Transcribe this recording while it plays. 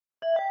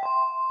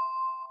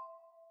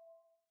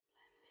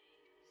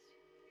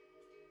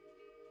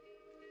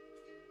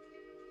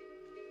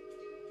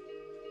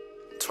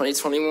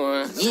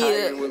2021.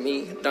 Yeah. With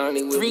me,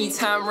 Donny with me.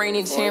 3-time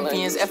reigning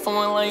champions,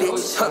 F.O.N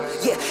language.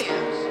 Yeah.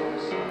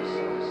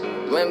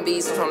 Blem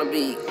beats on the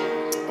beat.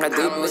 I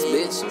did this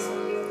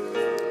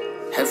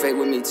bitch. Have faith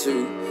with me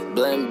too.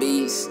 Blem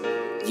beats,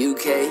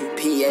 UK,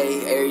 PA,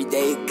 every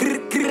day.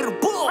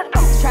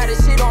 Try to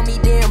shit on me,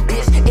 damn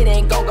bitch. It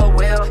ain't gon' go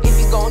well.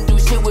 If you gon' do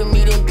shit with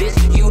me, then bitch,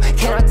 you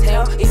cannot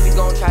tell. If you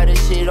gon' try to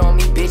shit on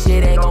me, bitch,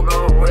 it ain't gon'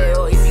 go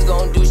well. If you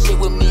gon' do shit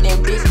with me, then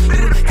bitch,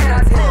 you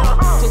cannot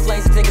tell. Switch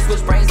lanes and niggas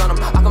switch brains on them.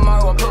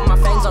 Akamaru, I'm putting my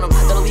fangs on them.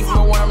 That'll leave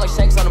no one, I'm like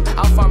shanks on them.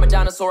 I'll farm a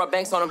dinosaur, I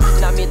banks on them.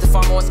 Not me at the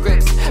farm on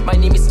scripts. Might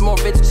need me some more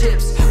bits of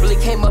chips. Really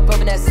came up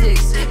in that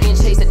 6. Me and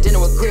Chase at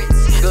dinner with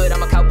grits. Good,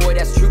 I'm a cowboy,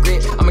 that's true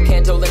grit. I'm a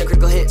canto, in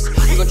critical hits.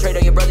 You gon' trade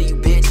on your brother, you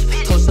bitch.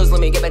 Told shows,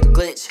 let me get back the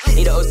glitch.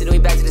 Need an OC to me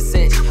back to the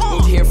cinch.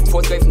 Moved here from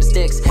 4th grade from the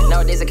sticks.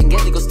 Nowadays I can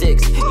get legal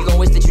sticks. You gon'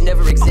 wish that you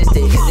never existed.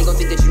 They gon'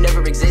 think that you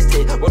never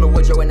existed. Roll a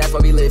Woodrow and that's why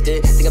we lived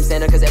it. Think I'm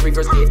standing cause every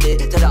verse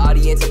gifted. Tell the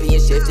audience I'm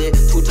being shifted.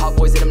 2 tall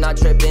boys and I'm not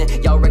tripping.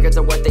 Y'all records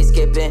are what they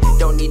skipping.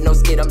 Don't need no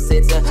skit, I'm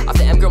sitting. Off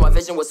the M girl, my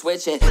vision was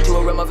switching to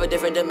a realm of a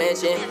different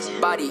dimension.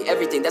 Body,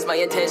 everything, that's my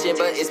intention.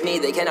 But it's me,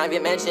 they cannot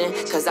even mention.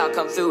 Cause I'll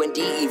come through and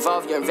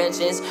de-evolve your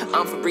inventions.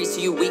 I'm Fabrice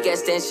to you, weak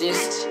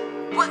extensions.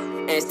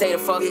 And stay the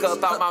fuck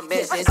up out my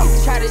business.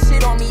 Try to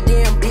shit on me,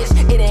 damn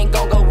bitch. It ain't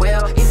gon' go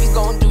well. If you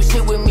gon' do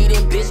shit with me,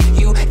 then bitch,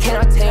 you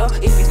cannot tell.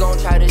 If you gon'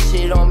 try to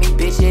shit on me,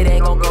 bitch, it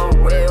ain't gon' go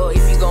well.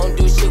 If you gon'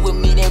 do shit with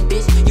me, then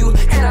bitch, you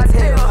cannot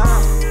tell.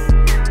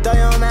 Throw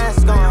your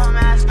mask on.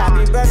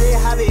 Happy birthday,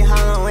 happy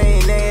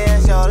Halloween, nigga,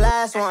 it's your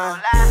last one.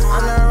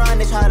 I'm the run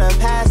they try to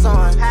pass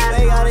on.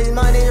 We got these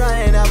money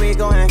running up, we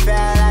going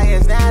fast like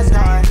it's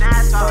NASCAR.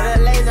 Put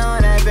a laser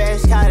on that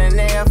bitch, caught a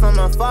nigga from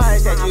afar.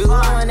 Said you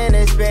glowing in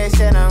this bitch,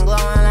 and I'm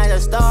glowing like a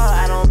star.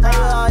 I don't play with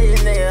all these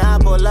niggas, I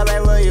pull up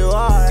right where you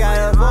are.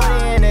 Got a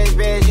 40 in this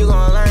bitch, you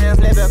gon' learn to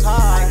flip a car.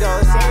 I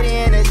go city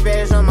in this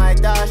bitch on my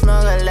dog,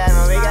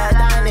 Shmoke11. We got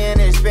Donny in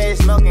this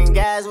bitch, smoking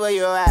gas, where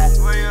you at?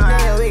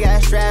 Nigga, we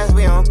got straps,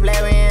 we don't play,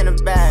 we in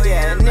the back.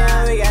 Yeah,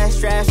 nigga, we got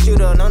straps, you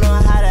don't know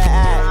how to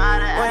act.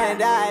 When I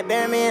die,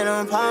 bury me in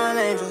them palm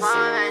angels.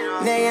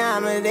 Nigga,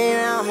 I'm a demon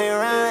out here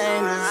around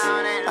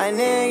angels. Like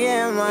nigga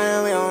getting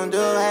money, we don't do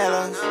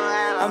halos.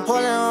 I'm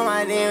pulling on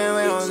my demon,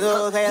 we don't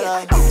do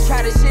payload.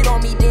 Try to shit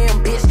on me,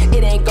 damn bitch.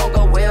 It ain't gon'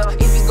 go well.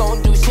 If you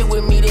gon' do shit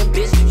with me, then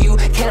bitch, you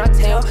cannot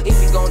tell.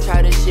 If you gon'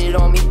 try to shit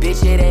on me,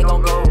 bitch, it ain't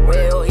gon' go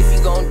well. If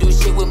you gon' do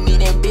shit with me,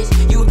 then bitch,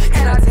 you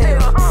cannot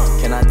tell.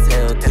 Can I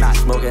tell? Till you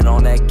smoking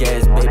on that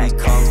gas, baby,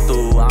 come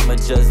through. I'ma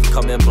just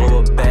come and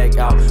blow it back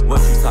out.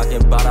 What you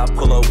talking about? I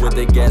pull up with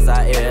the gas,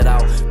 I air it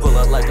out. Pull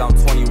up like I'm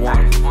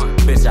 21,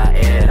 bitch, I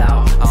air it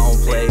out. I don't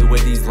play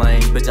with these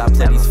lanes, bitch, I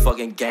play these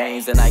fucking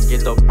games and I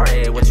get the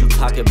bread. What you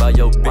talking about?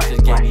 Your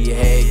bitches gave me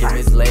head, get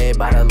misled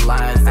by the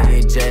lines. They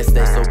ain't just,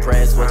 they so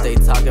pressed. What they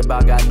talk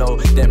about got no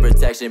damn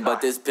protection, but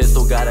this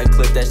pistol got a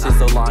clip. That shit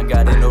so long,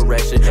 got an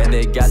erection, and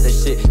they got the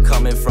shit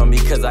coming from me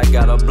cause I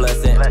got a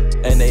blessing.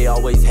 And they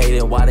always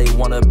hating why they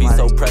wanna be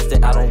so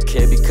Preston. I don't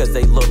care because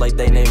they look like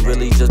they name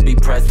really just be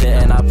Preston.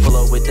 And I pull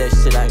up with that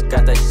shit, I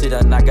got that shit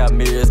and I got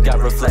mirrors, got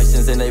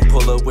reflections. And they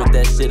pull up with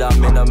that shit,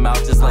 I'm in the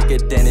mouth just like a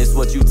dentist.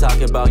 What you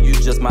talking about? You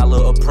just my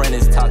little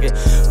apprentice talking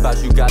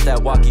about you got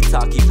that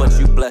walkie-talkie, but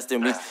you blessed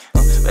in me.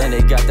 And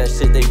they got that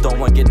shit, they don't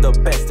want get the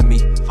best of me.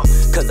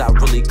 Cause I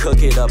really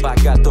cook it up, I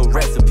got the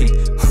recipe.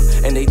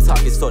 And they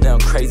talking so damn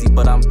crazy,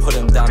 but I'm put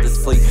him down to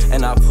sleep.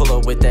 And I pull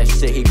up with that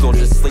shit, he gon'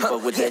 just sleep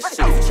up with that shit.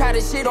 If you try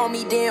to shit on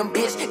me, damn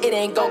bitch, it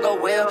ain't gon' go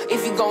well.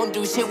 If you gon'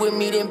 do shit with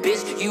me, then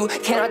bitch, you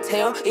cannot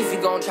tell. If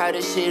you gon' try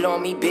to shit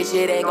on me, bitch,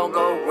 it ain't gon'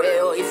 go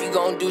well. If you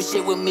gon' do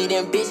shit with me,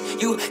 then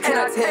bitch, you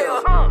cannot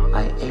tell.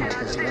 I ate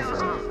his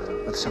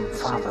liver with some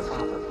fava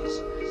beans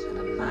and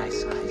a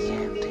nice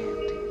cayenne.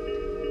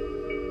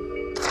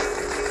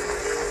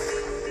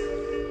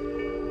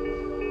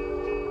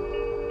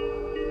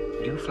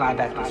 You fly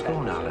back to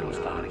school now, little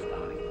Donny.